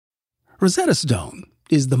Rosetta Stone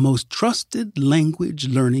is the most trusted language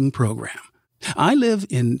learning program. I live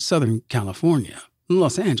in Southern California,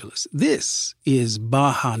 Los Angeles. This is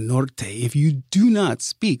Baja Norte. If you do not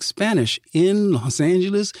speak Spanish in Los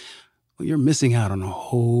Angeles, well, you're missing out on a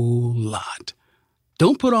whole lot.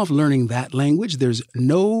 Don't put off learning that language. There's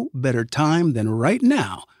no better time than right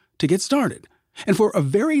now to get started. And for a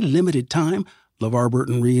very limited time, LeVar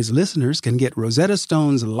Burton Reads listeners can get Rosetta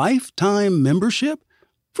Stone's lifetime membership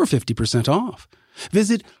for 50% off.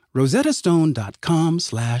 Visit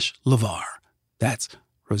rosettastone.com/LeVar. That's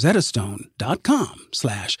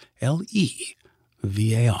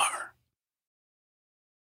rosettastone.com/LEVAR.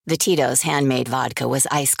 The Tito's handmade vodka was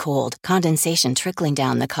ice cold, condensation trickling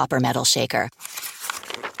down the copper metal shaker.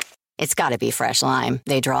 It's gotta be fresh lime,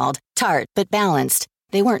 they drawled. Tart, but balanced.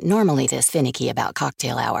 They weren't normally this finicky about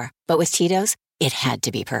cocktail hour. But with Tito's, it had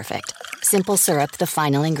to be perfect. Simple syrup, the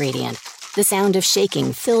final ingredient. The sound of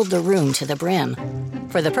shaking filled the room to the brim.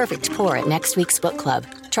 For the perfect pour at next week's book club,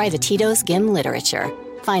 try the Tito's Gim Literature.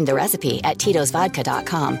 Find the recipe at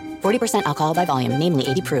titosvodka.com. 40% alcohol by volume, namely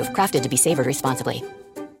 80 proof, crafted to be savored responsibly.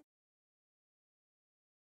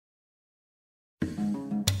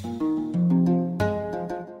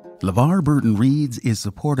 LeVar Burton Reads is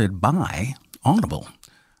supported by Audible.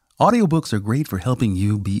 Audiobooks are great for helping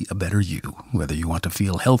you be a better you, whether you want to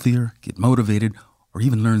feel healthier, get motivated, or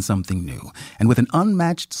even learn something new. And with an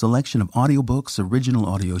unmatched selection of audiobooks, original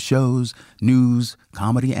audio shows, news,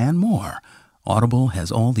 comedy, and more, Audible has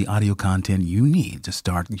all the audio content you need to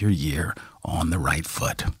start your year on the right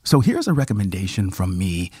foot. So here's a recommendation from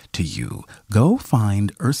me to you. Go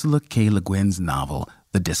find Ursula K. Le Guin's novel,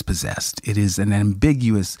 The Dispossessed. It is an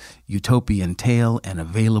ambiguous utopian tale and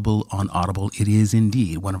available on Audible. It is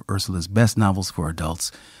indeed one of Ursula's best novels for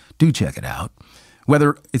adults. Do check it out.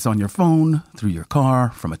 Whether it's on your phone, through your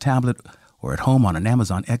car, from a tablet, or at home on an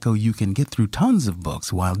Amazon Echo, you can get through tons of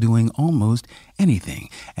books while doing almost anything.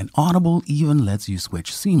 And Audible even lets you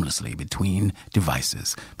switch seamlessly between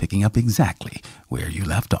devices, picking up exactly where you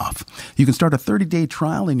left off. You can start a 30-day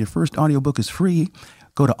trial and your first audiobook is free.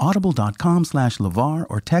 Go to audible.com/LeVar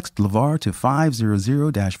or text LeVar to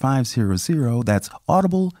 500-500. That's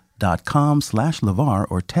audible.com/LeVar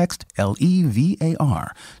or text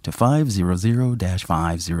LEVAR to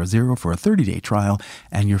 500-500 for a 30-day trial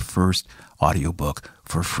and your first audiobook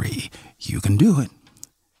for free. You can do it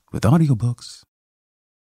with audiobooks.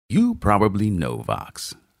 You probably know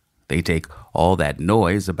Vox. They take all that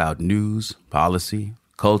noise about news, policy,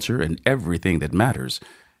 culture, and everything that matters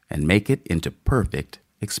and make it into perfect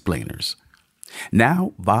explainers.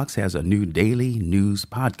 Now, Vox has a new daily news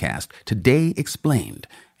podcast, Today Explained,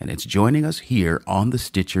 and it's joining us here on the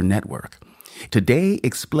Stitcher Network. Today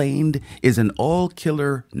Explained is an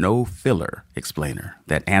all-killer, no-filler explainer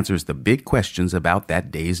that answers the big questions about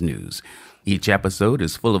that day's news. Each episode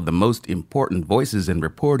is full of the most important voices in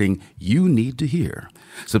reporting you need to hear.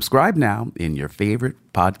 Subscribe now in your favorite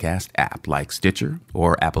podcast app like Stitcher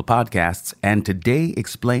or Apple Podcasts, and Today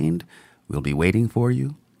Explained will be waiting for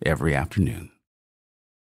you every afternoon.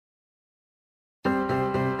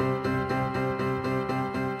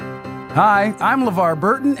 Hi, I'm LeVar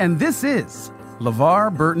Burton, and this is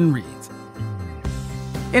LeVar Burton Reads.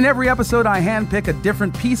 In every episode, I handpick a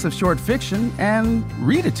different piece of short fiction and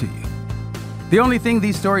read it to you. The only thing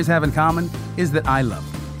these stories have in common is that I love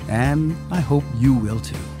them, and I hope you will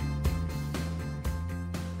too.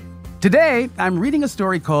 Today, I'm reading a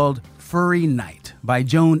story called Furry Night by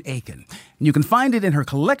Joan Aiken. You can find it in her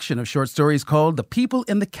collection of short stories called The People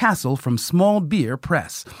in the Castle from Small Beer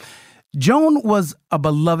Press. Joan was a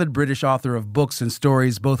beloved British author of books and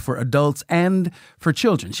stories both for adults and for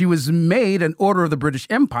children. She was made an Order of the British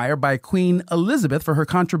Empire by Queen Elizabeth for her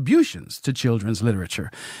contributions to children's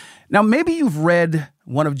literature. Now, maybe you've read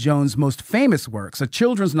one of Joan's most famous works, a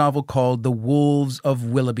children's novel called The Wolves of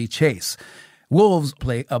Willoughby Chase. Wolves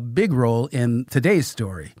play a big role in today's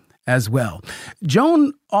story as well.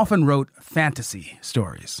 Joan often wrote fantasy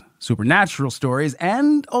stories, supernatural stories,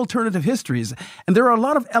 and alternative histories, and there are a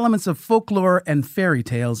lot of elements of folklore and fairy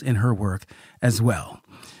tales in her work as well.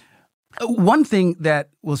 One thing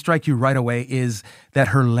that will strike you right away is that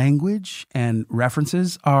her language and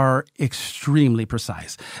references are extremely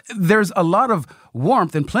precise. There's a lot of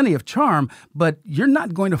warmth and plenty of charm, but you're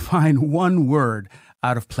not going to find one word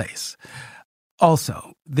out of place.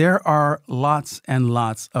 Also, there are lots and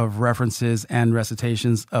lots of references and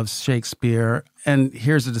recitations of Shakespeare, and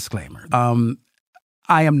here's a disclaimer.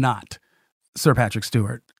 I am not Sir Patrick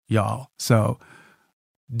Stewart, y'all, so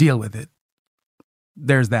deal with it.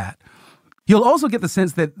 There's that. You'll also get the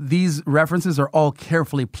sense that these references are all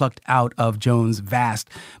carefully plucked out of Joan's vast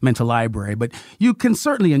mental library, but you can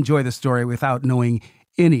certainly enjoy the story without knowing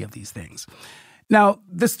any of these things. Now,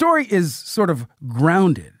 the story is sort of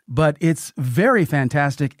grounded, but it's very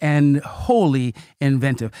fantastic and wholly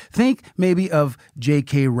inventive. Think maybe of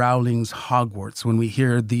J.K. Rowling's Hogwarts when we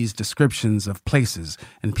hear these descriptions of places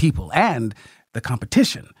and people and the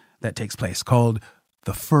competition that takes place called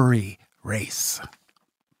the furry race.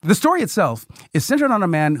 The story itself is centered on a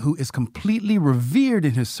man who is completely revered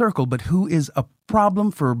in his circle, but who is a problem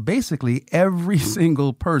for basically every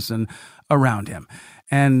single person around him.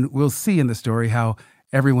 And we'll see in the story how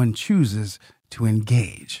everyone chooses to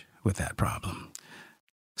engage with that problem.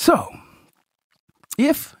 So,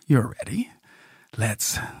 if you're ready,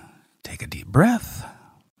 let's take a deep breath.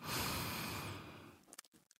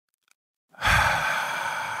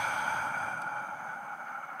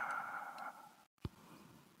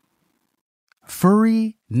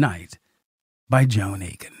 Furry Night by Joan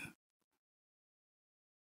Aiken.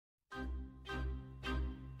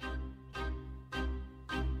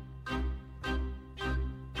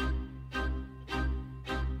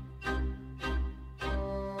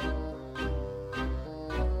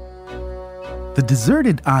 The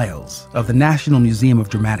deserted aisles of the National Museum of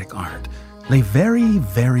Dramatic Art lay very,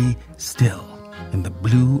 very still in the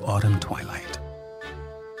blue autumn twilight.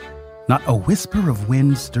 Not a whisper of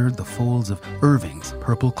wind stirred the folds of Irving's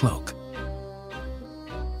purple cloak.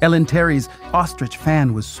 Ellen Terry's ostrich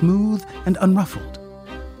fan was smooth and unruffled.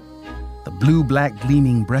 The blue-black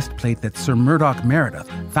gleaming breastplate that Sir Murdoch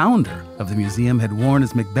Meredith, founder of the museum, had worn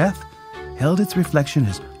as Macbeth, held its reflection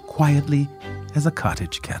as quietly as a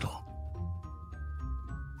cottage kettle.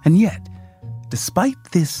 And yet, despite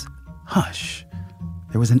this hush,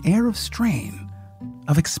 there was an air of strain,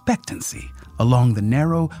 of expectancy along the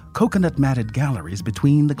narrow, coconut-matted galleries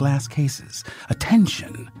between the glass cases, a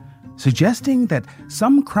tension suggesting that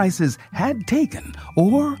some crisis had taken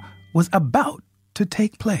or was about to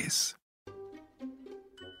take place.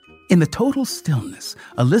 In the total stillness,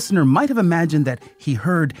 a listener might have imagined that he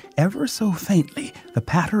heard ever so faintly the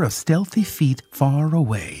patter of stealthy feet far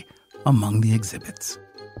away among the exhibits.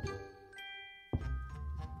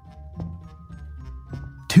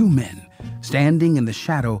 Two men, standing in the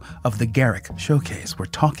shadow of the Garrick showcase, were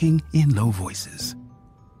talking in low voices.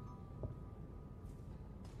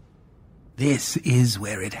 "This is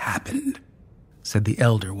where it happened," said the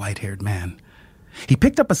elder white-haired man. He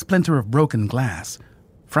picked up a splinter of broken glass,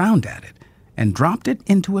 frowned at it, and dropped it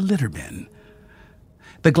into a litter bin.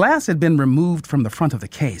 The glass had been removed from the front of the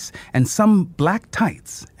case, and some black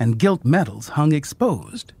tights and gilt medals hung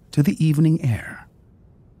exposed to the evening air.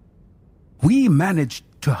 "We managed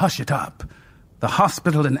to hush it up. The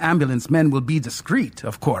hospital and ambulance men will be discreet,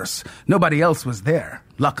 of course. Nobody else was there,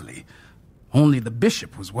 luckily. Only the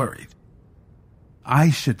bishop was worried."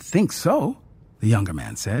 "I should think so," the younger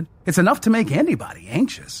man said. "It's enough to make anybody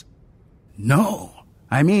anxious." "No,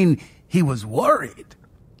 I mean, he was worried."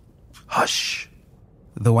 "Hush,"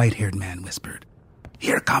 the white-haired man whispered.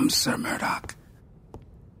 "Here comes Sir Murdoch."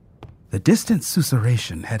 The distant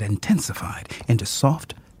susurration had intensified into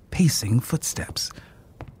soft, pacing footsteps.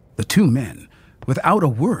 The two men, without a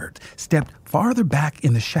word, stepped farther back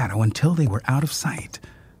in the shadow until they were out of sight.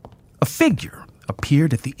 A figure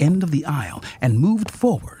appeared at the end of the aisle and moved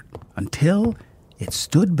forward until it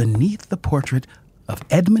stood beneath the portrait of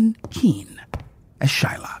Edmund Kean as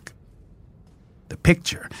Shylock. The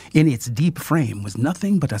picture, in its deep frame, was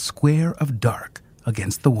nothing but a square of dark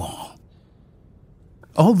against the wall.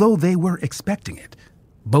 Although they were expecting it,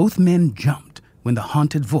 both men jumped when the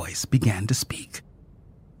haunted voice began to speak.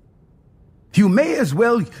 "You may as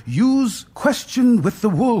well use question with the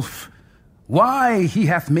wolf, why he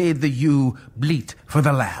hath made the ewe bleat for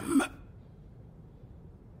the lamb."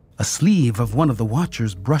 A sleeve of one of the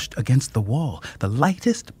watchers brushed against the wall, the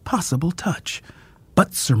lightest possible touch.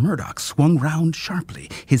 But Sir Murdoch swung round sharply,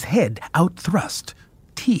 his head outthrust,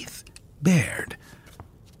 teeth bared.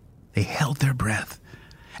 They held their breath,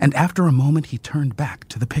 and after a moment he turned back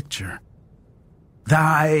to the picture.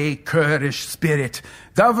 "Thy currish spirit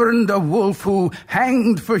governed a wolf who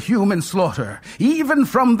hanged for human slaughter. Even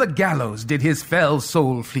from the gallows did his fell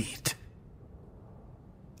soul fleet."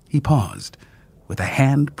 He paused, with a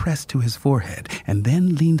hand pressed to his forehead, and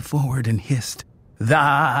then leaned forward and hissed,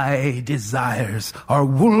 "Thy desires are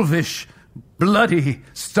wolvish, bloody,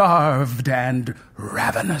 starved, and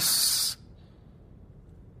ravenous."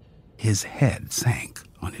 His head sank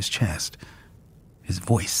on his chest. His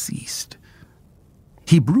voice ceased.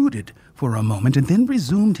 He brooded for a moment and then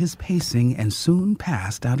resumed his pacing and soon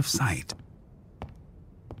passed out of sight.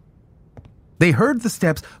 They heard the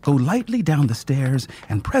steps go lightly down the stairs,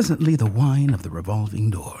 and presently the whine of the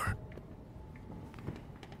revolving door.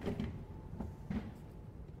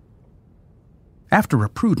 After a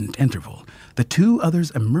prudent interval, the two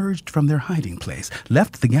others emerged from their hiding place,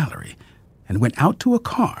 left the gallery, and went out to a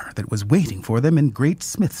car that was waiting for them in Great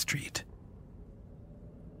Smith Street.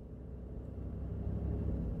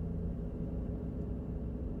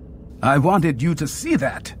 "I wanted you to see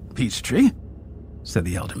that, Peachtree," said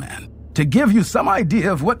the elder man, "to give you some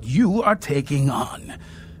idea of what you are taking on.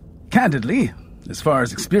 Candidly, as far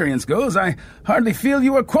as experience goes, I hardly feel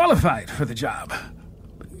you are qualified for the job.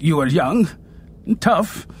 But you are young and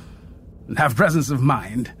tough and have presence of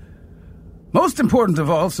mind. Most important of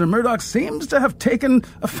all, Sir Murdoch seems to have taken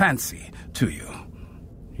a fancy to you.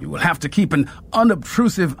 You will have to keep an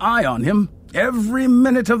unobtrusive eye on him every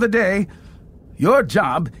minute of the day. Your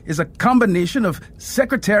job is a combination of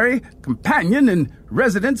secretary, companion, and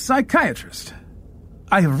resident psychiatrist.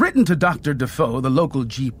 I have written to Dr. Defoe, the local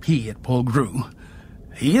GP at Polgrew.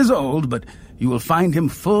 He is old, but you will find him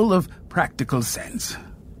full of practical sense.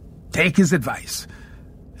 Take his advice.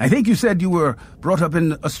 I think you said you were brought up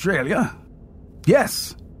in Australia?"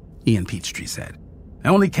 "Yes," Ian Peachtree said. "I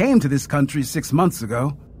only came to this country 6 months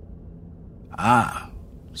ago." "Ah,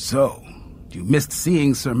 so you missed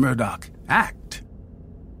seeing Sir Murdoch act.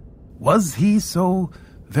 Was he so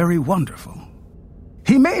very wonderful?"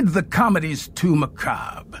 "He made the comedies too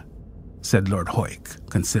macabre," said Lord Hoyk,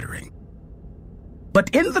 considering. "But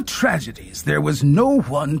in the tragedies there was no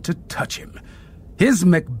one to touch him. His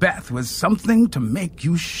Macbeth was something to make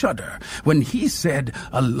you shudder when he said,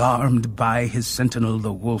 alarmed by his sentinel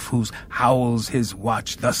the wolf whose howls his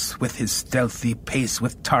watch, thus with his stealthy pace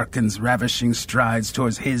with Tarquin's ravishing strides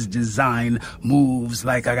towards his design moves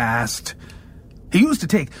like aghast. He used to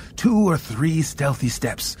take 2 or 3 stealthy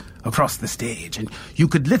steps across the stage, and you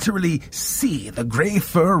could literally see the gray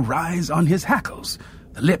fur rise on his hackles,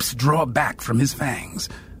 the lips draw back from his fangs,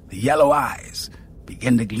 the yellow eyes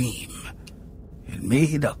begin to gleam. It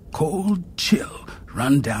made a cold chill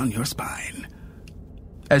run down your spine.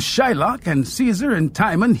 As Shylock and Caesar and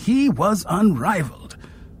Timon, he was unrivaled.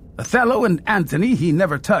 Othello and Antony he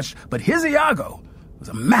never touched, but his Iago was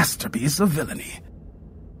a masterpiece of villainy."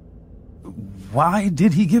 "Why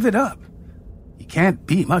did he give it up? He can't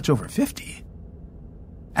be much over 50.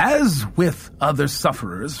 "As with other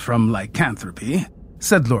sufferers from lycanthropy,"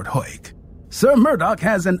 said Lord Hoyk, "Sir Murdoch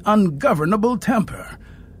has an ungovernable temper.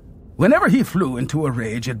 Whenever he flew into a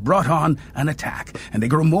rage, it brought on an attack, and they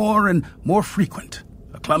grew more and more frequent.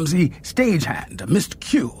 A clumsy stagehand, a missed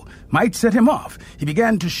cue, might set him off. He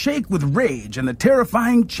began to shake with rage, and the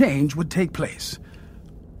terrifying change would take place.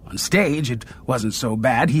 On stage, it wasn't so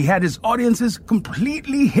bad. He had his audiences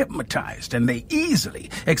completely hypnotized, and they easily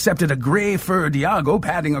accepted a gray-furred Iago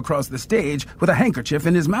padding across the stage with a handkerchief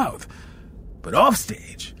in his mouth. But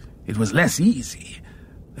off-stage, it was less easy.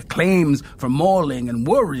 The claims for mauling and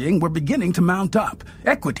worrying were beginning to mount up.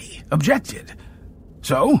 Equity objected.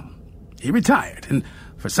 So, he retired, and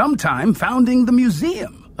for some time, founding the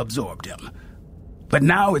museum absorbed him. But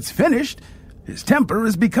now it's finished, his temper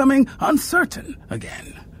is becoming uncertain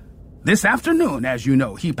again. This afternoon, as you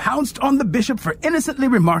know, he pounced on the bishop for innocently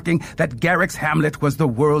remarking that Garrick's Hamlet was the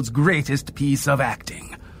world's greatest piece of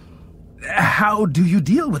acting. How do you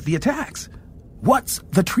deal with the attacks? What's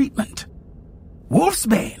the treatment?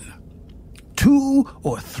 Wolfsbane. 2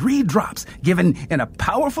 or 3 drops given in a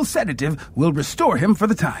powerful sedative will restore him for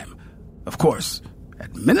the time. Of course,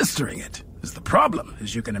 administering it is the problem,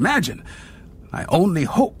 as you can imagine. I only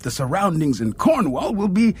hope the surroundings in Cornwall will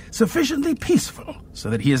be sufficiently peaceful so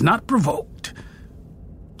that he is not provoked.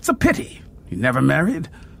 It's a pity he never married.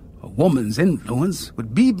 A woman's influence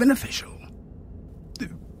would be beneficial."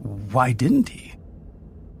 "Why didn't he?"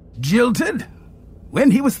 "Jilted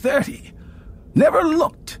when he was 30. Never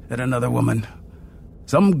looked at another woman.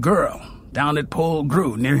 Some girl down at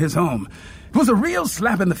Polgrew near his home. It was a real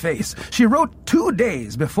slap in the face. She wrote 2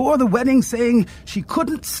 days before the wedding saying she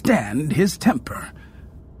couldn't stand his temper.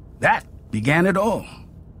 That began it all.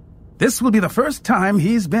 This will be the first time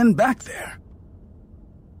he's been back there."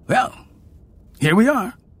 "Well, here we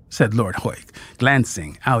are," said Lord Hoyk,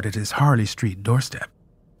 glancing out at his Harley Street doorstep.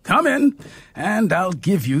 "Come in, and I'll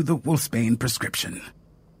give you the Wolfsbane prescription."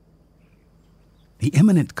 The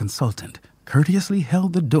eminent consultant courteously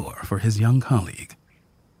held the door for his young colleague.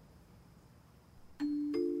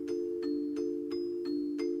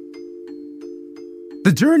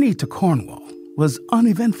 The journey to Cornwall was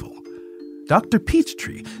uneventful. Dr.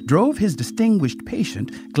 Peachtree drove his distinguished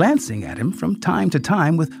patient, glancing at him from time to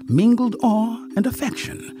time with mingled awe and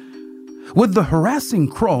affection. With the harassing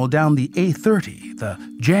crawl down the A30, the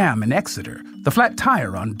jam in Exeter, the flat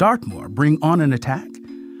tire on Dartmoor bring on an attack?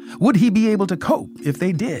 Would he be able to cope if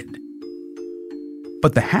they did?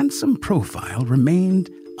 But the handsome profile remained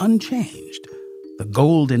unchanged. The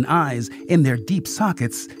golden eyes in their deep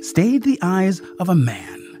sockets stayed the eyes of a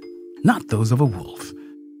man, not those of a wolf.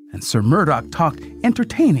 And Sir Murdoch talked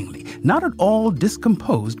entertainingly, not at all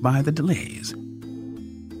discomposed by the delays.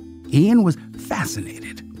 Ian was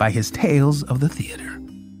fascinated by his tales of the theater.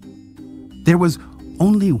 There was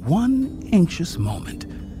only one anxious moment.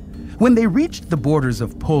 When they reached the borders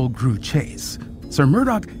of Polgrew Chase, Sir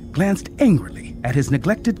Murdoch glanced angrily at his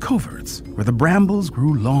neglected coverts, where the brambles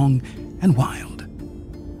grew long and wild.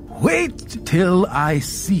 "Wait till I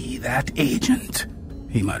see that agent,"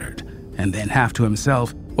 he muttered, and then half to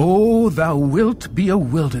himself, "Oh, thou wilt be a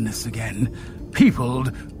wilderness again,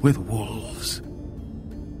 peopled with wolves."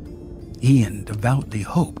 Ian devoutly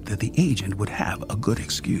hoped that the agent would have a good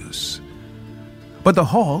excuse. But the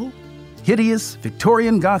hall, hideous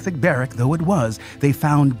Victorian Gothic barrack though it was, they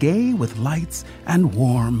found gay with lights and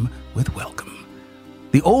warm with welcome.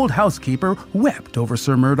 The old housekeeper wept over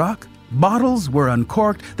Sir Murdoch. Bottles were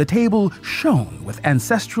uncorked, the table shone with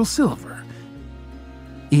ancestral silver.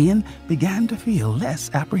 Ian began to feel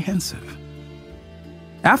less apprehensive.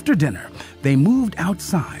 After dinner, they moved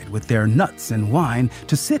outside with their nuts and wine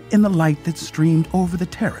to sit in the light that streamed over the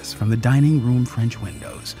terrace from the dining room French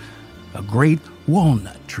windows. A great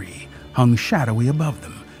walnut tree hung shadowy above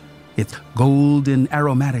them. Its golden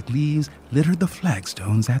aromatic leaves littered the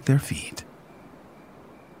flagstones at their feet.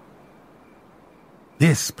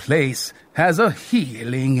 "This place has a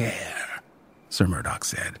healing air," Sir Murdoch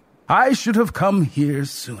said. "I should have come here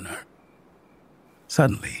sooner."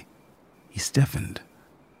 Suddenly, he stiffened.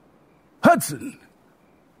 "Hudson!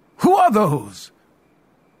 Who are those?"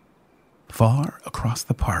 Far across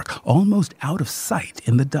the park, almost out of sight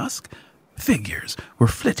in the dusk, figures were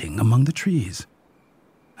flitting among the trees.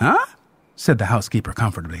 "Huh?" said the housekeeper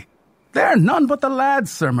comfortably. "They're none but the lads,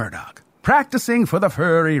 Sir Murdoch, practicing for the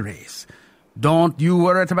furry race. Don't you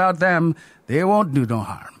worry about them. They won't do no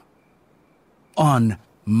harm." "On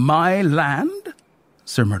my land?"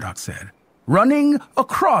 Sir Murdoch said. "Running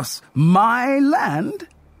across my land?"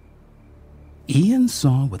 Ian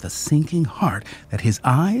saw with a sinking heart that his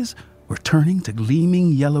eyes were turning to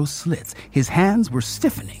gleaming yellow slits. His hands were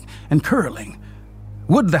stiffening and curling.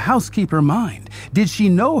 Would the housekeeper mind? Did she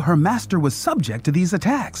know her master was subject to these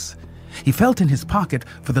attacks? He felt in his pocket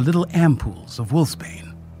for the little ampoules of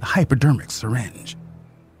wolfsbane, the hypodermic syringe.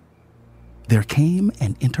 There came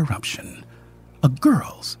an interruption. A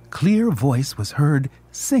girl's clear voice was heard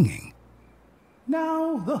singing.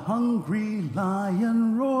 "Now the hungry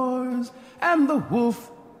lion roars, and the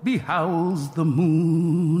wolf behowls the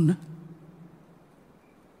moon."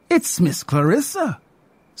 "It's Miss Clarissa,"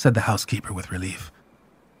 said the housekeeper with relief.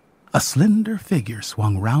 A slender figure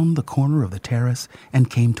swung round the corner of the terrace and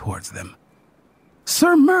came towards them.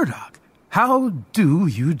 "Sir Murdoch, how do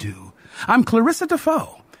you do? I'm Clarissa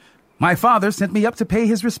Defoe. My father sent me up to pay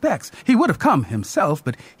his respects. He would have come himself,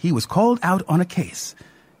 but he was called out on a case.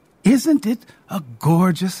 Isn't it a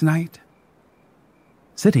gorgeous night?"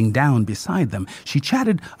 Sitting down beside them, she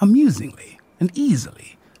chatted amusingly and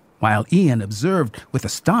easily, while Ian observed with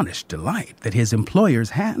astonished delight that his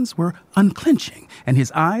employer's hands were unclenching and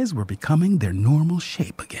his eyes were becoming their normal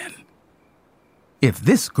shape again. If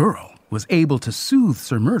this girl was able to soothe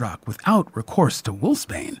Sir Murdoch without recourse to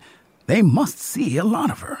wolfsbane, they must see a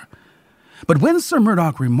lot of her. But when Sir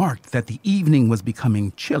Murdoch remarked that the evening was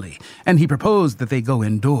becoming chilly and he proposed that they go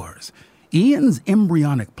indoors, Ian's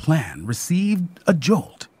embryonic plan received a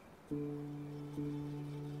jolt.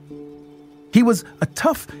 He was a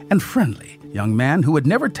tough and friendly young man who had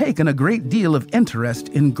never taken a great deal of interest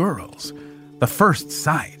in girls. The first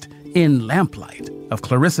sight, in lamplight, of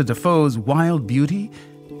Clarissa Defoe's wild beauty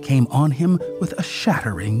came on him with a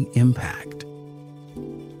shattering impact.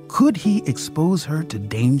 Could he expose her to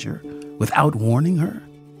danger without warning her?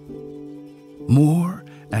 More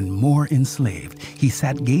and more enslaved, he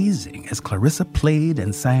sat gazing as Clarissa played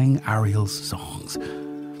and sang Ariel's songs.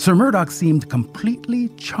 Sir Murdoch seemed completely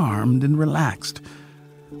charmed and relaxed.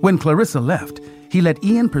 When Clarissa left, he let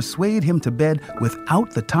Ian persuade him to bed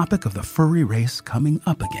without the topic of the furry race coming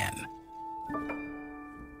up again.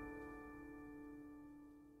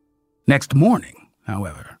 Next morning,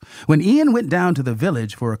 however, when Ian went down to the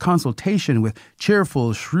village for a consultation with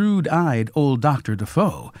cheerful, shrewd-eyed old Dr.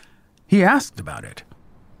 Defoe, he asked about it.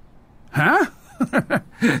 "Huh?"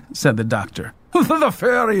 said the doctor. "The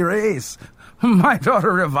fairy race. My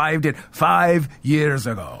daughter revived it 5 years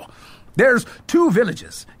ago. There's 2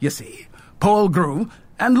 villages, you see, Polgrew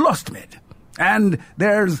and Lostmid. And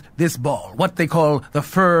there's this ball, what they call the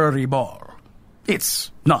furry ball.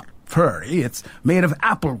 It's not furry, it's made of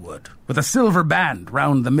apple wood, with a silver band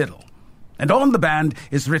round the middle. And on the band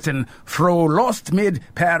is written, "Fro lost mid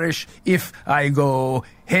parish, if I go,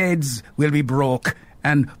 heads will be broke,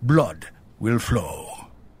 and blood will flow."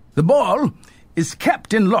 The ball is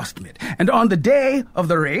kept in Lostmid, and on the day of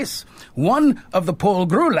the race, one of the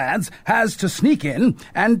Polgru lads has to sneak in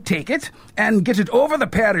and take it and get it over the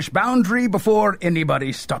parish boundary before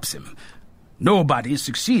anybody stops him. Nobody's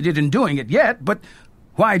succeeded in doing it yet, but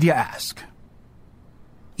why do you ask?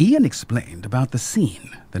 Ian explained about the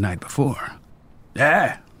scene the night before.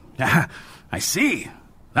 I see.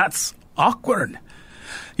 That's awkward.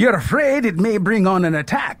 You're afraid it may bring on an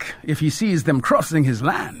attack if he sees them crossing his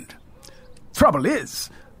land. Trouble is,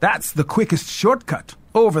 that's the quickest shortcut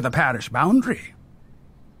over the parish boundary.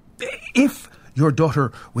 If your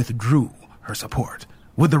daughter withdrew her support,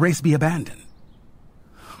 would the race be abandoned?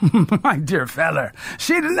 My dear feller,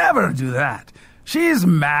 she'd never do that. She's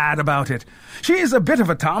mad about it. She's a bit of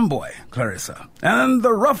a tomboy, Clarissa, and the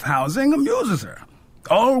roughhousing amuses her.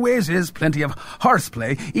 Always is plenty of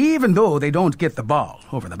horseplay, even though they don't get the ball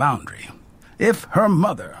over the boundary. If her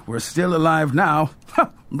mother were still alive now,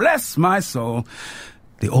 bless my soul.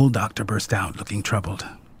 The old doctor burst out, looking troubled.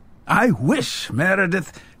 I wish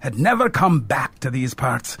Meredith had never come back to these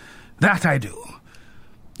parts. That I do.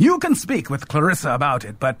 You can speak with Clarissa about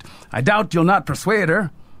it, but I doubt you'll not persuade her.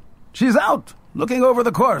 She's out, looking over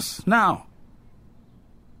the course now.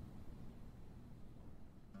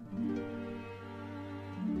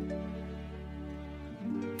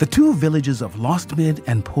 The two villages of Lostmid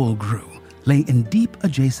and Polgru lay in deep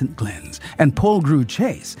adjacent glens, and Polgru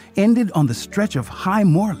Chase ended on the stretch of high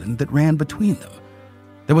moorland that ran between them.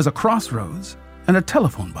 There was a crossroads and a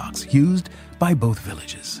telephone box used by both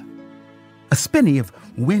villages. A spinney of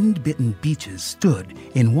wind-bitten beeches stood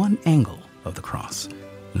in one angle of the cross,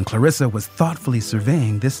 and Clarissa was thoughtfully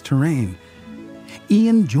surveying this terrain.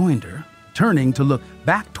 Ian joined her, turning to look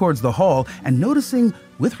back towards the hall and noticing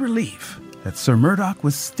with relief that Sir Murdoch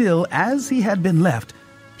was still, as he had been left,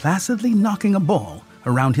 placidly knocking a ball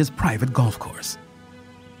around his private golf course.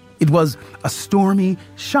 It was a stormy,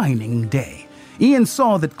 shining day. Ian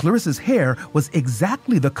saw that Clarissa's hair was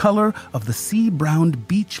exactly the color of the sea-browned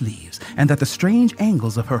beech leaves, and that the strange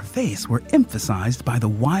angles of her face were emphasized by the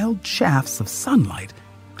wild shafts of sunlight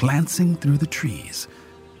glancing through the trees.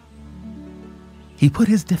 He put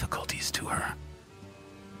his difficulties to her.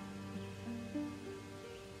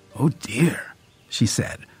 "Oh dear," she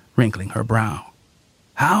said, wrinkling her brow.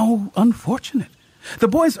 "How unfortunate. The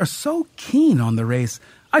boys are so keen on the race,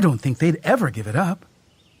 I don't think they'd ever give it up.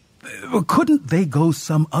 Couldn't they go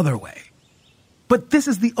some other way?" "But this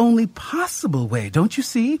is the only possible way, don't you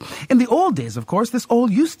see? In the old days, of course, this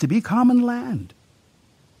all used to be common land."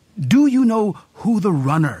 "Do you know who the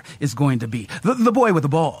runner is going to be? The boy with the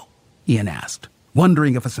ball?" Ian asked,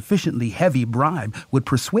 wondering if a sufficiently heavy bribe would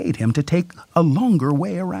persuade him to take a longer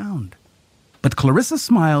way around. But Clarissa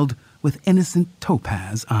smiled with innocent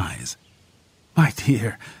topaz eyes. "My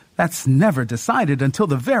dear, that's never decided until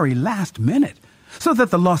the very last minute, so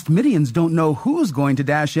that the Lostmidians don't know who's going to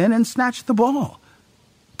dash in and snatch the ball.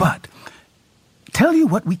 But tell you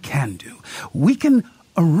what we can do. We can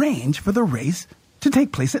arrange for the race to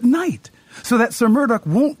take place at night, so that Sir Murdoch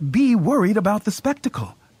won't be worried about the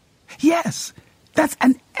spectacle. Yes, that's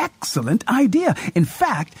an excellent idea. In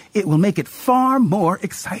fact, it will make it far more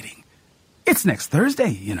exciting. It's next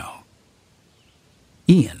Thursday, you know."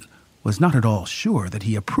 Ian was not at all sure that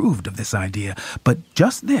he approved of this idea, but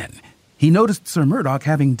just then he noticed Sir Murdoch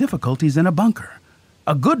having difficulties in a bunker.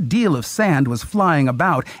 A good deal of sand was flying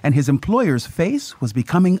about, and his employer's face was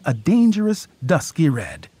becoming a dangerous, dusky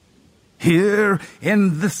red. "Here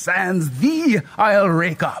in the sands thee I'll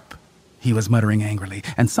rake up," he was muttering angrily,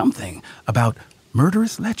 and something about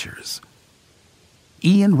murderous lechers.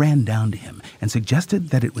 Ian ran down to him and suggested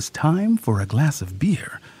that it was time for a glass of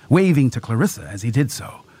beer, waving to Clarissa as he did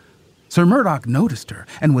so. Sir Murdoch noticed her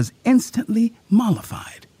and was instantly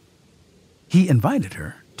mollified. He invited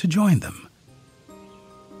her to join them.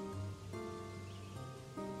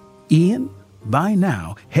 Ian, by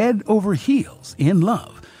now head over heels in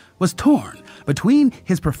love, was torn between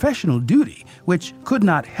his professional duty, which could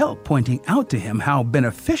not help pointing out to him how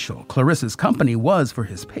beneficial Clarissa's company was for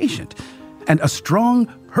his patient, and a strong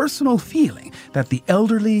personal feeling that the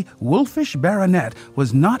elderly, wolfish baronet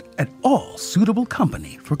was not at all suitable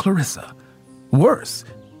company for Clarissa. Worse,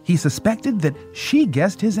 he suspected that she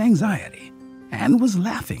guessed his anxiety and was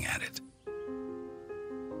laughing at it.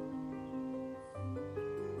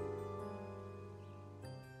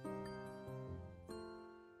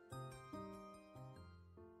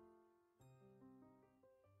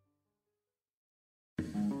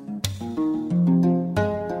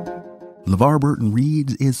 LeVar Burton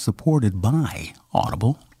Reads is supported by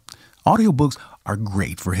Audible. Audiobooks are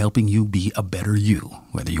great for helping you be a better you,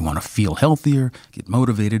 whether you want to feel healthier, get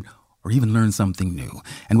motivated, or even learn something new.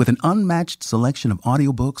 And with an unmatched selection of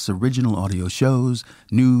audiobooks, original audio shows,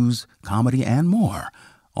 news, comedy, and more,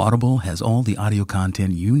 Audible has all the audio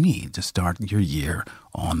content you need to start your year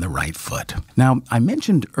on the right foot. Now, I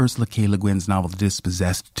mentioned Ursula K. Le Guin's novel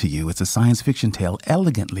Dispossessed to you. It's a science fiction tale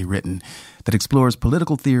elegantly written that explores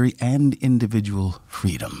political theory and individual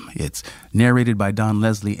freedom. It's narrated by Don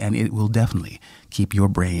Leslie, and it will definitely keep your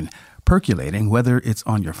brain percolating, whether it's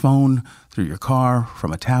on your phone, through your car,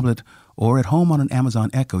 from a tablet, or at home on an Amazon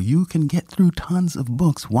Echo. You can get through tons of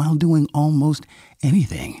books while doing almost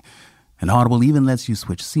anything. And Audible even lets you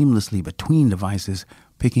switch seamlessly between devices,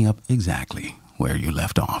 picking up exactly where you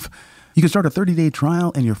left off. You can start a 30-day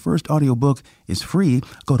trial, and your first audiobook is free.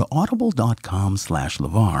 Go to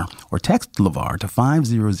audible.com/LeVar or text LeVar to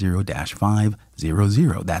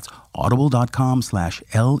 500-500. That's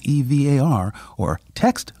audible.com/LEVAR or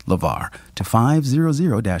text LeVar to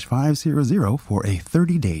 500-500 for a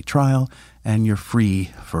 30-day trial and your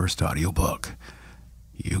free first audiobook.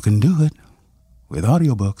 You can do it with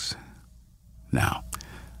audiobooks. Now,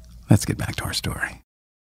 let's get back to our story.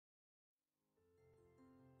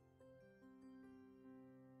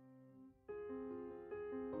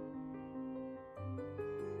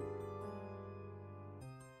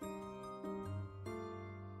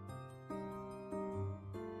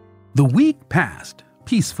 The week passed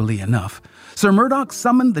peacefully enough. Sir Murdoch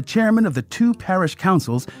summoned the chairman of the 2 parish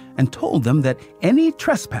councils and told them that any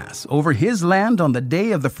trespass over his land on the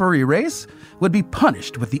day of the furry race would be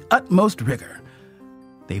punished with the utmost rigor.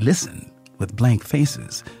 They listened with blank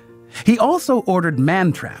faces. He also ordered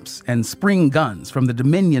man-traps and spring guns from the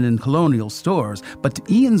Dominion and Colonial stores, but to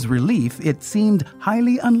Ian's relief, it seemed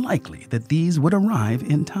highly unlikely that these would arrive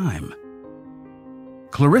in time.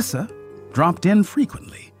 Clarissa dropped in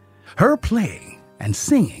frequently. Her playing and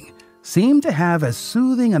singing seemed to have as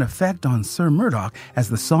soothing an effect on Sir Murdoch as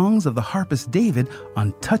the songs of the harpist David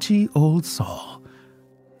on touchy old Saul.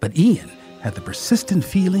 But Ian had the persistent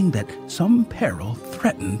feeling that some peril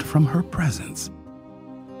threatened from her presence.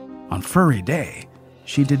 On Furry Day,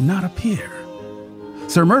 she did not appear.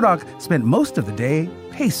 Sir Murdoch spent most of the day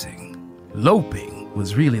pacing. Loping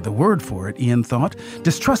was really the word for it, Ian thought,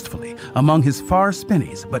 distrustfully among his far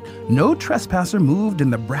spinneys, but no trespasser moved in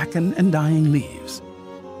the bracken and dying leaves.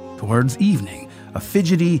 Towards evening, a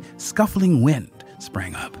fidgety, scuffling wind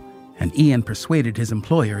sprang up, and Ian persuaded his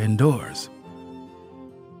employer indoors.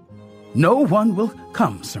 "No one will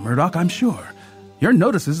come, Sir Murdoch, I'm sure. Your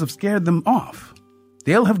notices have scared them off.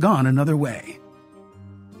 They'll have gone another way."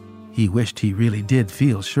 He wished he really did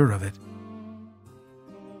feel sure of it.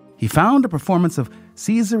 He found a performance of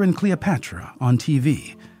Caesar and Cleopatra on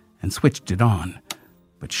TV and switched it on,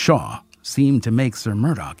 but Shaw seemed to make Sir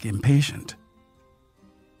Murdoch impatient.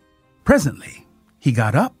 Presently, he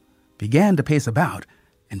got up, began to pace about,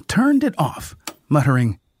 and turned it off,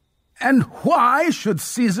 muttering, "And why should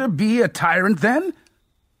Caesar be a tyrant then?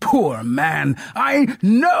 Poor man, I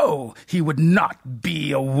know he would not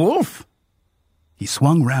be a wolf." He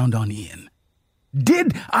swung round on Ian.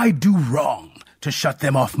 "Did I do wrong to shut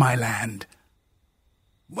them off my land?"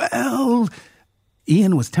 "Well,"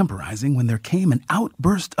 Ian was temporizing when there came an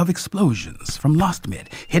outburst of explosions from Lostmid,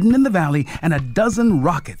 hidden in the valley, and a dozen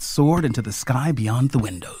rockets soared into the sky beyond the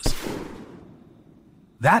windows.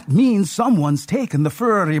 "That means someone's taken the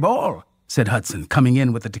furry ball," said Hudson, coming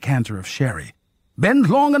in with a decanter of sherry. "Been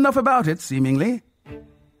long enough about it, seemingly."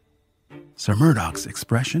 Sir Murdoch's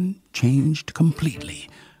expression changed completely.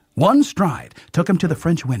 One stride took him to the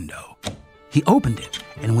French window. He opened it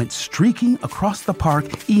and went streaking across the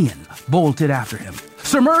park. Ian bolted after him.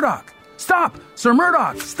 "Sir Murdoch! Stop! Sir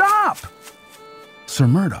Murdoch! Stop!" Sir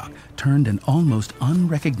Murdoch turned an almost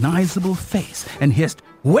unrecognizable face and hissed,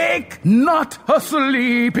 "Wake not a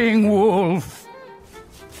sleeping wolf!"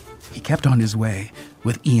 He kept on his way,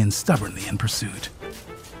 with Ian stubbornly in pursuit.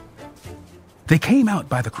 They came out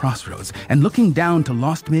by the crossroads, and looking down to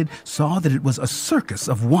Lostmid, saw that it was a circus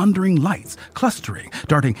of wandering lights, clustering,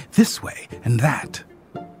 darting this way and that.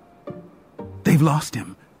 "They've lost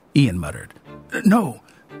him," Ian muttered. "No,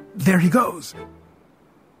 there he goes."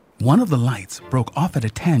 One of the lights broke off at a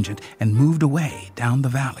tangent and moved away down the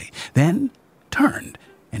valley, then turned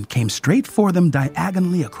and came straight for them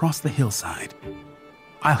diagonally across the hillside.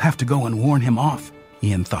 "I'll have to go and warn him off,"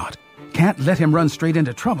 Ian thought. "Can't let him run straight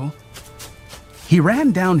into trouble." He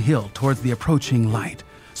ran downhill towards the approaching light.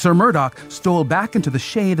 Sir Murdoch stole back into the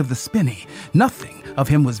shade of the spinney. Nothing of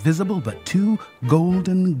him was visible but 2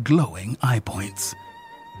 golden, glowing eye points.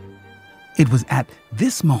 It was at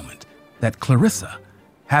this moment that Clarissa,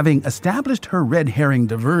 having established her red herring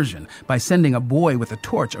diversion by sending a boy with a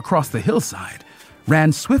torch across the hillside,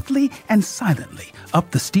 ran swiftly and silently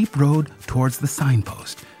up the steep road towards the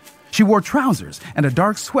signpost. She wore trousers and a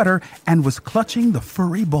dark sweater and was clutching the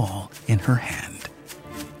furry ball in her hand.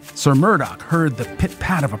 Sir Murdoch heard the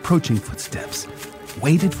pit-pat of approaching footsteps,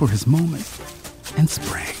 waited for his moment, and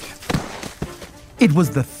sprang. It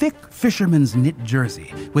was the thick fisherman's knit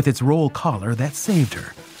jersey with its roll collar that saved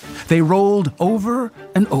her. They rolled over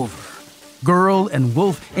and over, girl and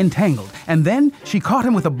wolf entangled, and then she caught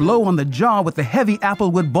him with a blow on the jaw with the heavy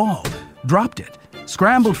applewood ball, dropped it,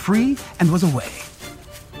 scrambled free, and was away.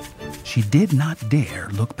 She did not dare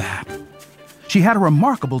look back. She had a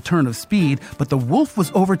remarkable turn of speed, but the wolf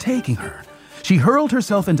was overtaking her. She hurled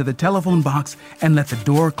herself into the telephone box and let the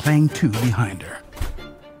door clang to behind her.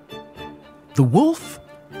 The wolf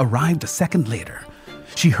arrived a second later.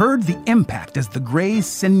 She heard the impact as the gray,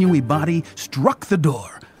 sinewy body struck the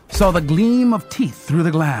door, saw the gleam of teeth through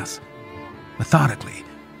the glass. Methodically,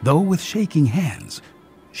 though with shaking hands,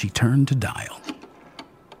 she turned to dial.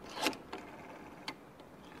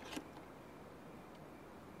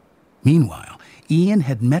 Meanwhile, Ian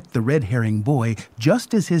had met the red herring boy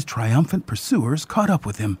just as his triumphant pursuers caught up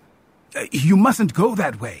with him. You mustn't go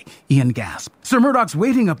that way, Ian gasped. Sir Murdoch's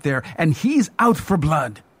waiting up there, and he's out for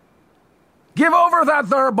blood. Give over that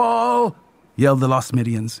there ball, yelled the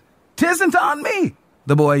Lostmidians. Tisn't on me,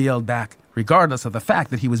 the boy yelled back, regardless of the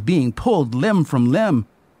fact that he was being pulled limb from limb.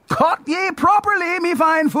 Caught ye properly, me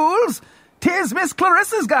fine fools. 'Tis Miss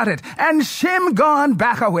Clarissa's got it, and shim gone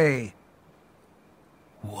back away.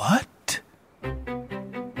 What?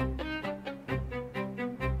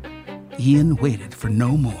 Ian waited for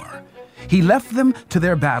no more. He left them to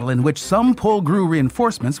their battle, in which some Polgru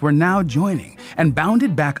reinforcements were now joining, and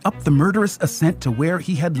bounded back up the murderous ascent to where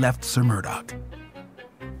he had left Sir Murdoch.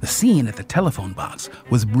 The scene at the telephone box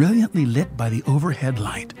was brilliantly lit by the overhead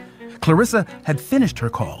light. Clarissa had finished her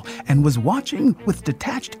call and was watching with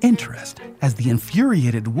detached interest as the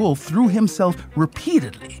infuriated wolf threw himself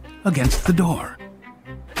repeatedly against the door.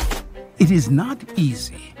 It is not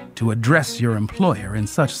easy to address your employer in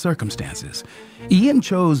such circumstances. Ian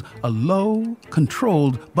chose a low,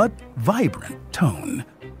 controlled, but vibrant tone.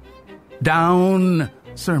 Down,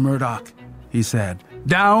 Sir Murdoch, he said.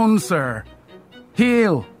 Down, sir.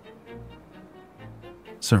 Heel.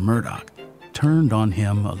 Sir Murdoch turned on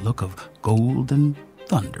him a look of golden,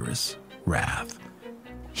 thunderous wrath.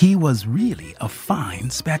 He was really a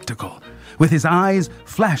fine spectacle, with his eyes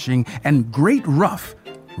flashing and great ruff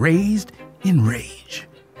raised in rage.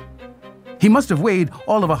 He must have weighed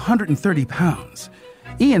all of 130 pounds.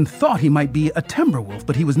 Ian thought he might be a timber wolf,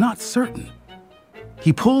 but he was not certain.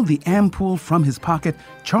 He pulled the ampoule from his pocket,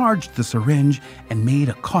 charged the syringe, and made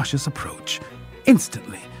a cautious approach.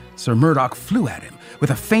 Instantly, Sir Murdoch flew at him. With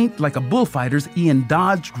a feint like a bullfighter's, Ian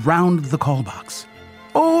dodged round the call box.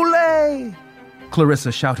 Ole!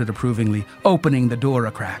 Clarissa shouted approvingly, opening the door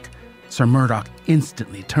a crack. Sir Murdoch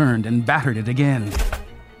instantly turned and battered it again.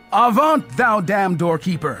 Avaunt, thou damned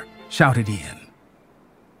doorkeeper! Shouted Ian.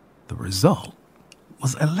 The result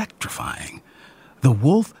was electrifying. The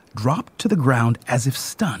wolf dropped to the ground as if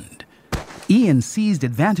stunned. Ian seized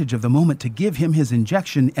advantage of the moment to give him his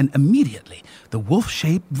injection, and immediately the wolf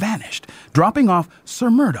shape vanished, dropping off Sir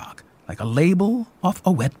Murdoch like a label off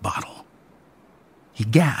a wet bottle. He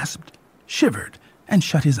gasped, shivered, and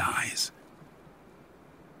shut his eyes.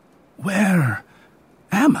 Where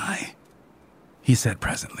am I? He said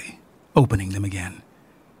presently, opening them again.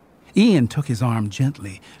 Ian took his arm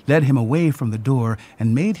gently, led him away from the door,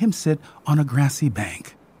 and made him sit on a grassy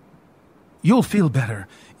bank. You'll feel better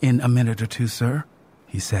in a minute or two, sir,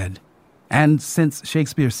 he said, and since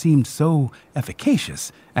Shakespeare seemed so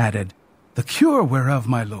efficacious, added, The cure whereof,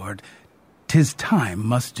 my lord, 'tis time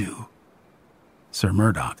must do. Sir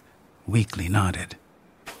Murdoch weakly nodded.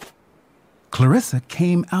 Clarissa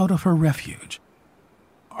came out of her refuge.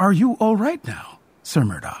 Are you all right now, Sir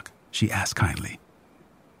Murdoch? She asked kindly.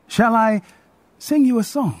 Shall I sing you a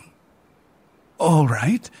song? All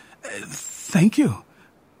right. Thank you,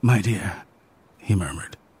 my dear, he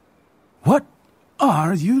murmured. What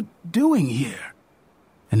are you doing here?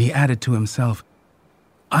 And he added to himself,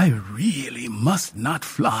 I really must not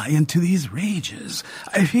fly into these rages.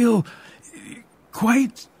 I feel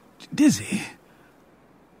quite dizzy.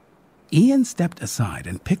 Ian stepped aside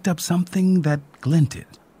and picked up something that glinted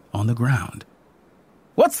on the ground.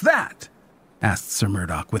 What's that? Asked Sir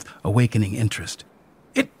Murdoch with awakening interest.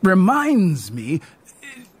 It reminds me.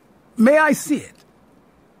 May I see it?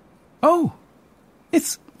 Oh,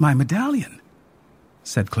 it's my medallion,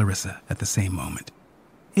 said Clarissa at the same moment.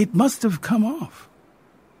 It must have come off.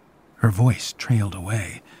 Her voice trailed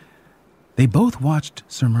away. They both watched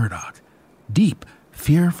Sir Murdoch. Deep,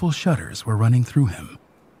 fearful shudders were running through him.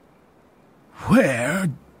 "Where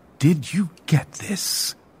did you get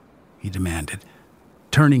this?" he demanded,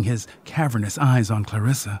 turning his cavernous eyes on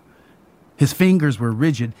Clarissa. His fingers were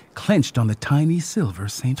rigid, clenched on the tiny silver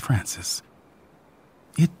St. Francis.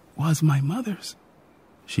 "It was my mother's,"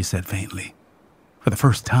 she said faintly. For the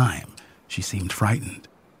first time, she seemed frightened.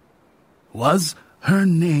 "Was her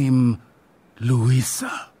name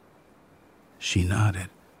Louisa?" She nodded.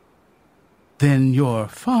 "Then your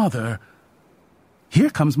father—"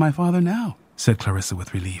 "Here comes my father now," said Clarissa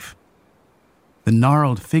with relief. The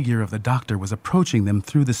gnarled figure of the doctor was approaching them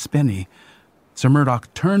through the spinney. Sir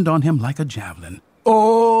Murdoch turned on him like a javelin.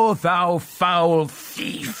 "O thou foul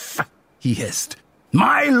thief!" he hissed.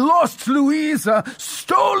 "My lost Louisa,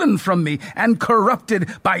 stolen from me and corrupted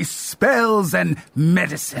by spells and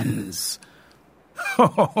medicines."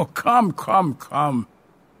 "Oh, come,"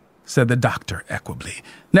 said the doctor equably,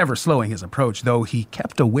 never slowing his approach, though he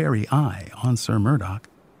kept a wary eye on Sir Murdoch.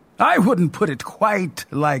 "I wouldn't put it quite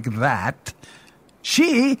like that.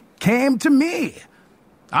 She came to me.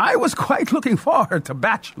 I was quite looking forward to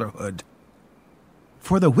bachelorhood."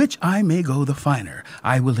 "For the which I may go the finer,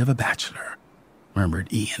 I will live a bachelor,"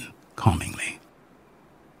 murmured Ian calmingly.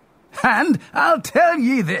 "And I'll tell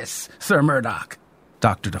ye this, Sir Murdoch,"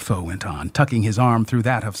 Dr. Defoe went on, tucking his arm through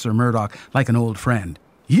that of Sir Murdoch like an old friend.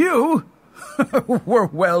 "You were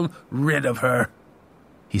well rid of her."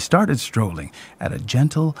 He started strolling at a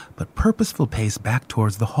gentle but purposeful pace back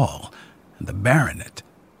towards the hall, and the baronet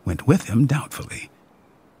went with him doubtfully.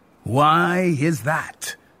 "Why is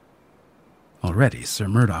that?" Already Sir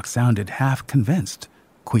Murdoch sounded half convinced,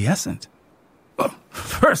 quiescent.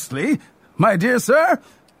 "Firstly, my dear sir,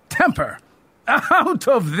 temper. Out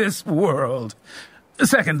of this world.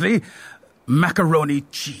 Secondly, macaroni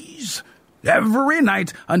cheese. Every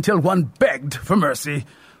night until one begged for mercy.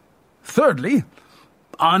 Thirdly,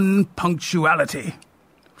 unpunctuality.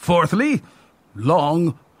 Fourthly,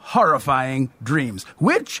 long, horrifying dreams,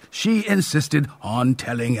 which she insisted on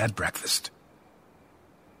telling at breakfast."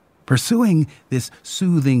 Pursuing this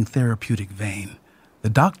soothing therapeutic vein, the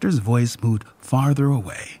doctor's voice moved farther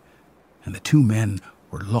away, and the two men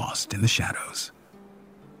were lost in the shadows.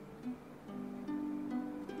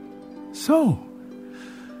 "So,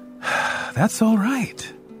 that's all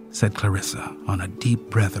right," said Clarissa on a deep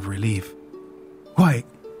breath of relief. "Why,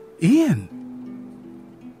 Ian!"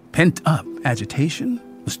 Pent-up agitation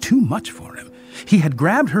was too much for him. He had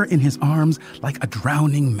grabbed her in his arms like a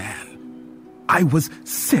drowning man. "I was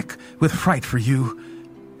sick with fright for you,"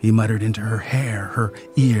 he muttered into her hair, her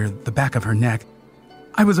ear, the back of her neck.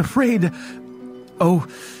 "I was afraid. Oh,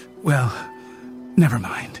 well, never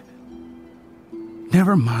mind."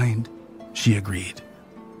 "Never mind," she agreed.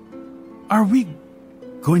 "Are we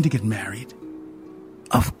going to get married?"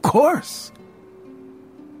 "Of course."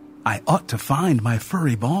 "I ought to find my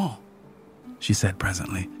furry ball," she said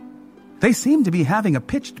presently. "They seem to be having a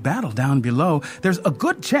pitched battle down below. There's a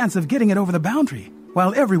good chance of getting it over the boundary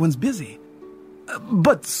while everyone's busy."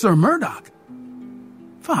 "But Sir Murdoch—"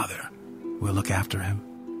 "Father will look after him."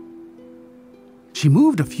 She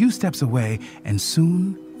moved a few steps away and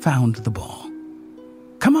soon found the ball.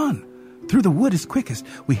 "Come on, through the wood is quickest.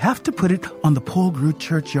 We have to put it on the Polgrue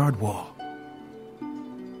churchyard wall."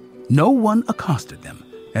 No one accosted them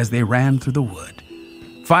as they ran through the wood.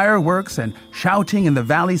 Fireworks and shouting in the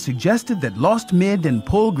valley suggested that Lost Mid and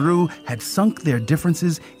Polgrue had sunk their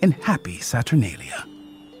differences in happy saturnalia.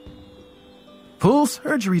 "Full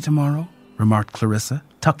surgery tomorrow," remarked Clarissa,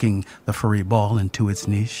 tucking the furry ball into its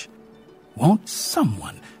niche. "Won't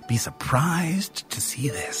someone be surprised to see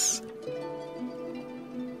this?"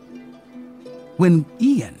 When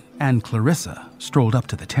Ian and Clarissa strolled up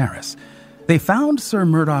to the terrace, they found Sir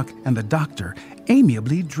Murdoch and the doctor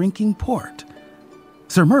amiably drinking port.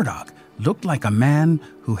 Sir Murdoch looked like a man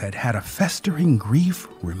who had had a festering grief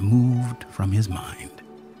removed from his mind.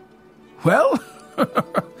 "Well,"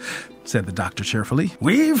 said the doctor cheerfully,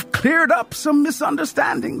 "we've cleared up some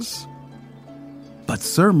misunderstandings." But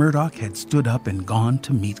Sir Murdoch had stood up and gone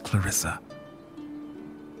to meet Clarissa.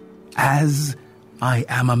 "As I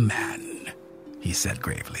am a man," he said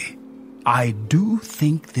gravely, "I do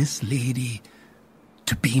think this lady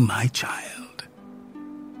to be my child."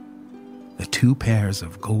 The two pairs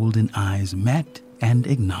of golden eyes met and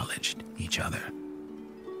acknowledged each other.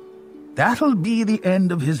 "That'll be the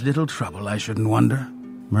end of his little trouble, I shouldn't wonder,"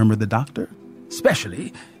 murmured the doctor,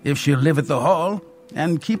 "especially if she'll live at the hall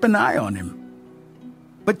and keep an eye on him.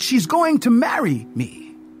 But she's going to marry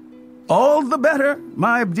me. All the better,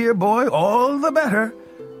 my dear boy, all the better.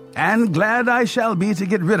 and glad I shall be to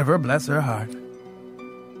get rid of her, bless her heart."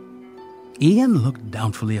 Ian looked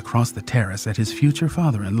doubtfully across the terrace at his future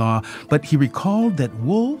father-in-law, but he recalled that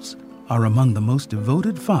wolves are among the most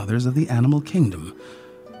devoted fathers of the animal kingdom.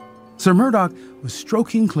 Sir Murdoch was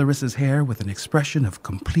stroking Clarissa's hair with an expression of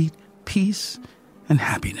complete peace and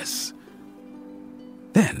happiness.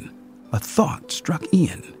 Then a thought struck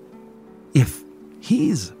Ian. If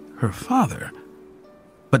he's her father...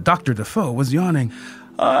 But Dr. Defoe was yawning.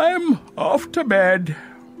 "I'm off to bed.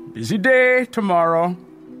 Busy day tomorrow."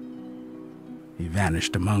 He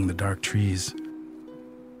vanished among the dark trees.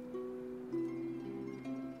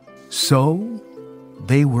 So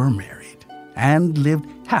they were married and lived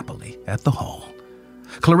happily at the Hall.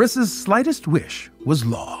 Clarissa's slightest wish was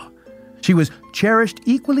law. She was cherished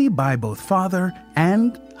equally by both father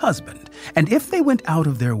and husband, and if they went out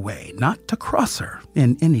of their way not to cross her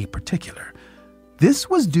in any particular, this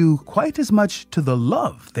was due quite as much to the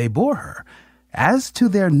love they bore her as to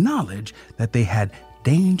their knowledge that they had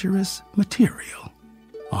dangerous material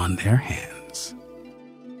on their hands.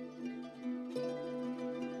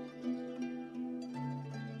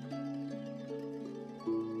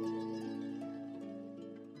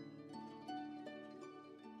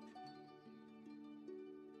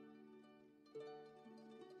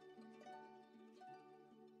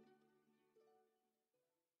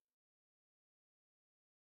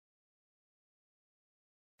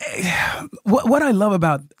 What I love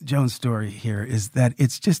about Joan's story here is that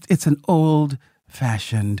it's an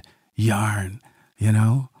old-fashioned yarn, you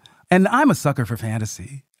know? And I'm a sucker for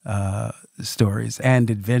fantasy stories and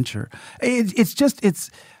adventure. It's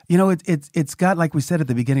got, like we said at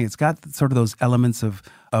the beginning, it's got sort of those elements of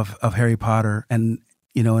Harry Potter and,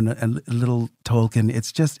 you know, and a little Tolkien.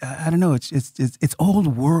 It's just, I don't know, it's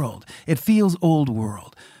old world. It feels old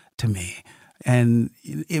world to me. And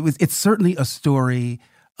it's certainly a story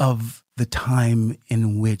of the time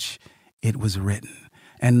in which it was written.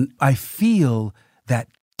 And I feel that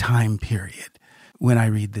time period when I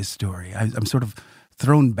read this story. I'm sort of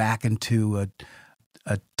thrown back into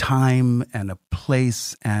a time and a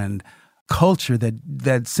place and culture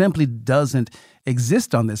that simply doesn't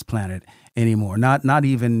exist on this planet anymore. Not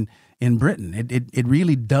even in Britain. It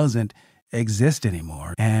really doesn't exist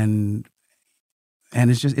anymore. And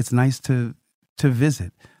it's nice to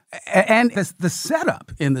visit. And the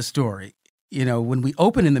setup in the story, you know, when we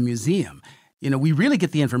open in the museum, you know, we really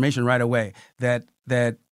get the information right away that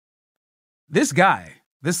this guy,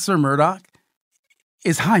 this Sir Murdoch,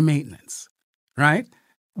 is high maintenance, right?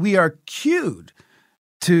 We are cued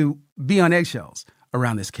to be on eggshells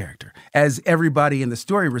around this character as everybody in the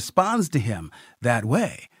story responds to him that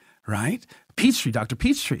way, right? Peachtree, Dr.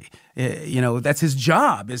 Peachtree, you know, that's his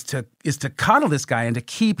job is to coddle this guy and to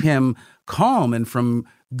keep him calm and from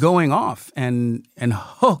going off and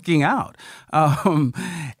hulking out. And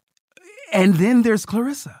then there's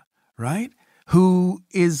Clarissa, right? Who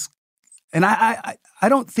is, and I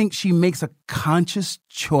don't think she makes a conscious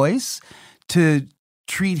choice to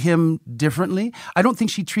treat him differently. I don't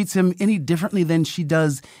think she treats him any differently than she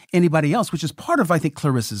does anybody else, which is part of, I think,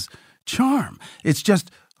 Clarissa's charm. It's just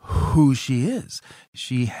who she is.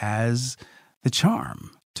 She has the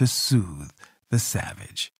charm to soothe the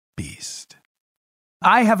savage beast.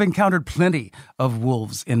 I have encountered plenty of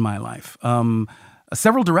wolves in my life,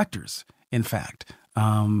 several directors, in fact.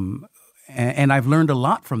 And I've learned a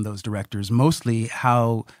lot from those directors, mostly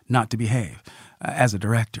how not to behave as a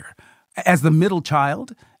director. As the middle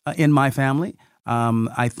child in my family,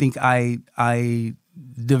 I think I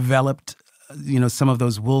developed, you know, some of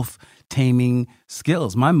those wolf taming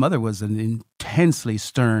skills. My mother was an intensely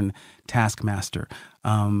stern taskmaster.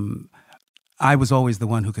 I was always the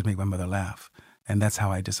one who could make my mother laugh. And that's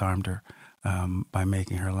how I disarmed her, by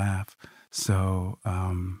making her laugh. So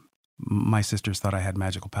my sisters thought I had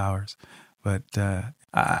magical powers, but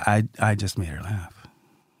I just made her laugh.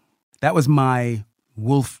 That was my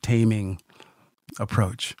wolf taming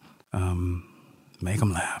approach. Make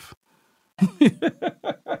them laugh.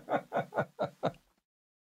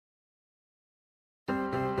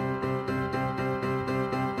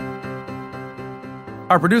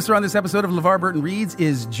 Our producer on this episode of LeVar Burton Reads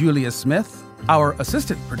is Julia Smith. Our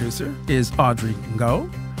assistant producer is Audrey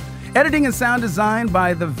Ngo. Editing and sound design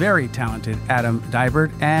by the very talented Adam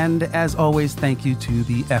Dybert. And as always, thank you to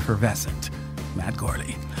the effervescent Matt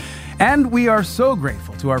Gorley. And we are so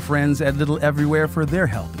grateful to our friends at Little Everywhere for their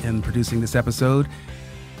help in producing this episode.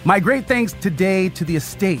 My great thanks today to the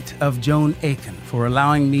estate of Joan Aiken for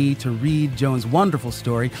allowing me to read Joan's wonderful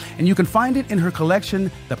story. And you can find it in her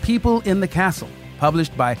collection, The People in the Castle,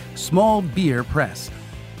 published by Small Beer Press.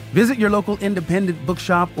 Visit your local independent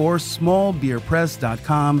bookshop or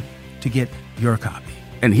smallbeerpress.com to get your copy.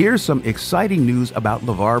 And here's some exciting news about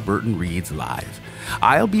LeVar Burton Reads Live.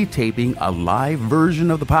 I'll be taping a live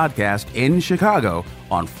version of the podcast in Chicago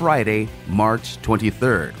on Friday, March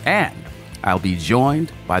 23rd. And I'll be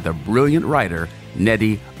joined by the brilliant writer,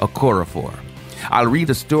 Nnedi Okorafor. I'll read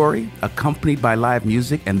a story accompanied by live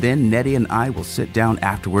music, and then Nnedi and I will sit down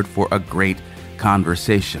afterward for a great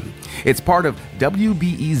conversation. It's part of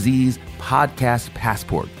WBEZ's Podcast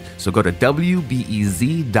Passport. So go to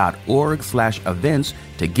wbez.org/events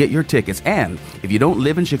to get your tickets. And if you don't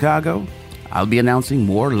live in Chicago, I'll be announcing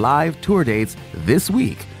more live tour dates this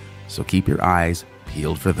week. So keep your eyes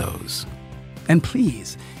peeled for those. And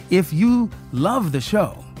please, if you love the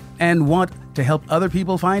show and want to help other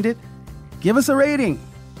people find it, give us a rating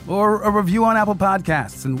or a review on Apple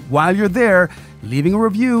Podcasts. And while you're there, leaving a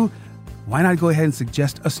review, why not go ahead and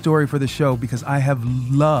suggest a story for the show? Because I have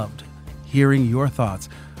loved hearing your thoughts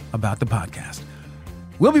about the podcast.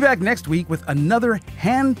 We'll be back next week with another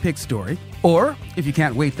hand-picked story. Or, if you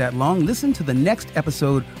can't wait that long, listen to the next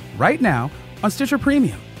episode right now on Stitcher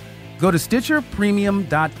Premium. Go to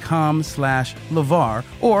stitcherpremium.com/LeVar,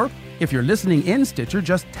 or if you're listening in Stitcher,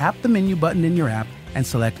 just tap the menu button in your app and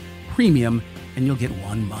select Premium, and you'll get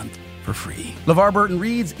 1 month for free. LeVar Burton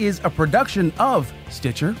Reads is a production of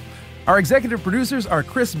Stitcher. Our executive producers are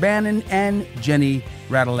Chris Bannon and Jenny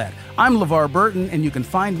Radelet. I'm LeVar Burton, and you can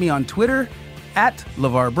find me on Twitter at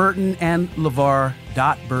LeVar Burton and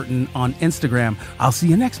LeVar.Burton on Instagram. I'll see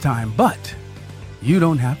you next time, but you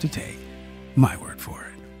don't have to take my word for it.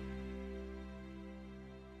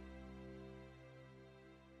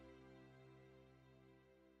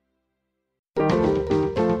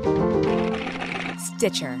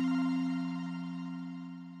 Stitcher.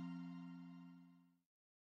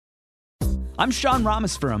 I'm Sean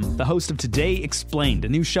Rameswaram, the host of Today Explained, a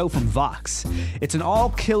new show from Vox. It's an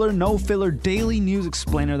all-killer, no-filler daily news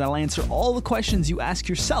explainer that'll answer all the questions you ask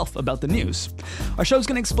yourself about the news. Our show's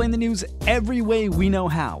going to explain the news every way we know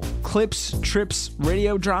how. Clips, trips,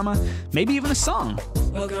 radio drama, maybe even a song.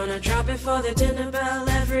 We're gonna drop it for the dinner bell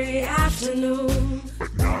every afternoon,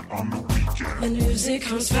 but not on the weekend. The music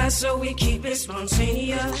comes fast, so we keep it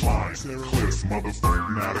spontaneous. Clyde, Cliff,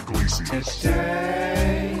 motherfucking Nat Iglesias.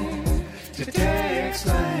 Today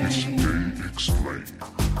Explained. Today Explained.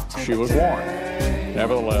 She was warned.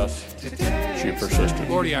 Nevertheless, she persisted.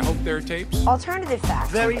 Gordy, I hope there are tapes. Alternative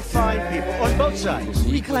facts. Very fine people on both sides.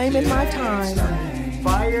 Reclaiming my time.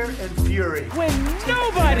 Fire and fury. When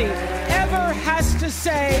nobody ever has to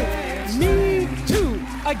say, me too,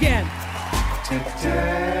 again.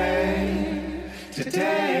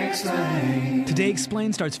 Today Explained. Today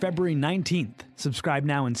Explained starts February 19th. Subscribe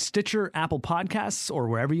now in Stitcher, Apple Podcasts, or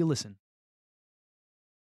wherever you listen.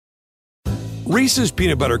 Reese's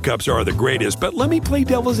Peanut Butter Cups are the greatest, but let me play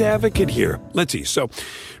devil's advocate here. Let's see. So,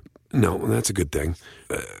 no, that's a good thing.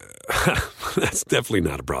 That's definitely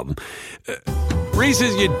not a problem.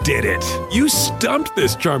 Reese's, you did it. You stumped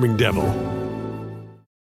this charming devil.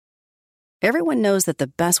 Everyone knows that the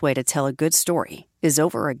best way to tell a good story is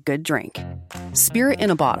over a good drink. Spirit in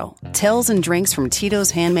a Bottle, Tales and Drinks from Tito's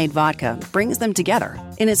Handmade Vodka brings them together.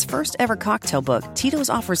 In its first ever cocktail book, Tito's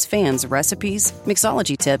offers fans recipes,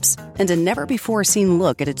 mixology tips, and a never-before-seen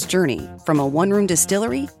look at its journey from a one-room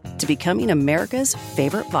distillery to becoming America's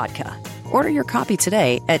favorite vodka. Order your copy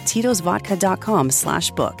today at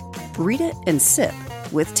titosvodka.com/book. Read it and sip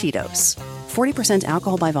with Tito's. 40%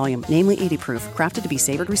 alcohol by volume, namely 80 proof, crafted to be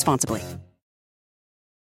savored responsibly.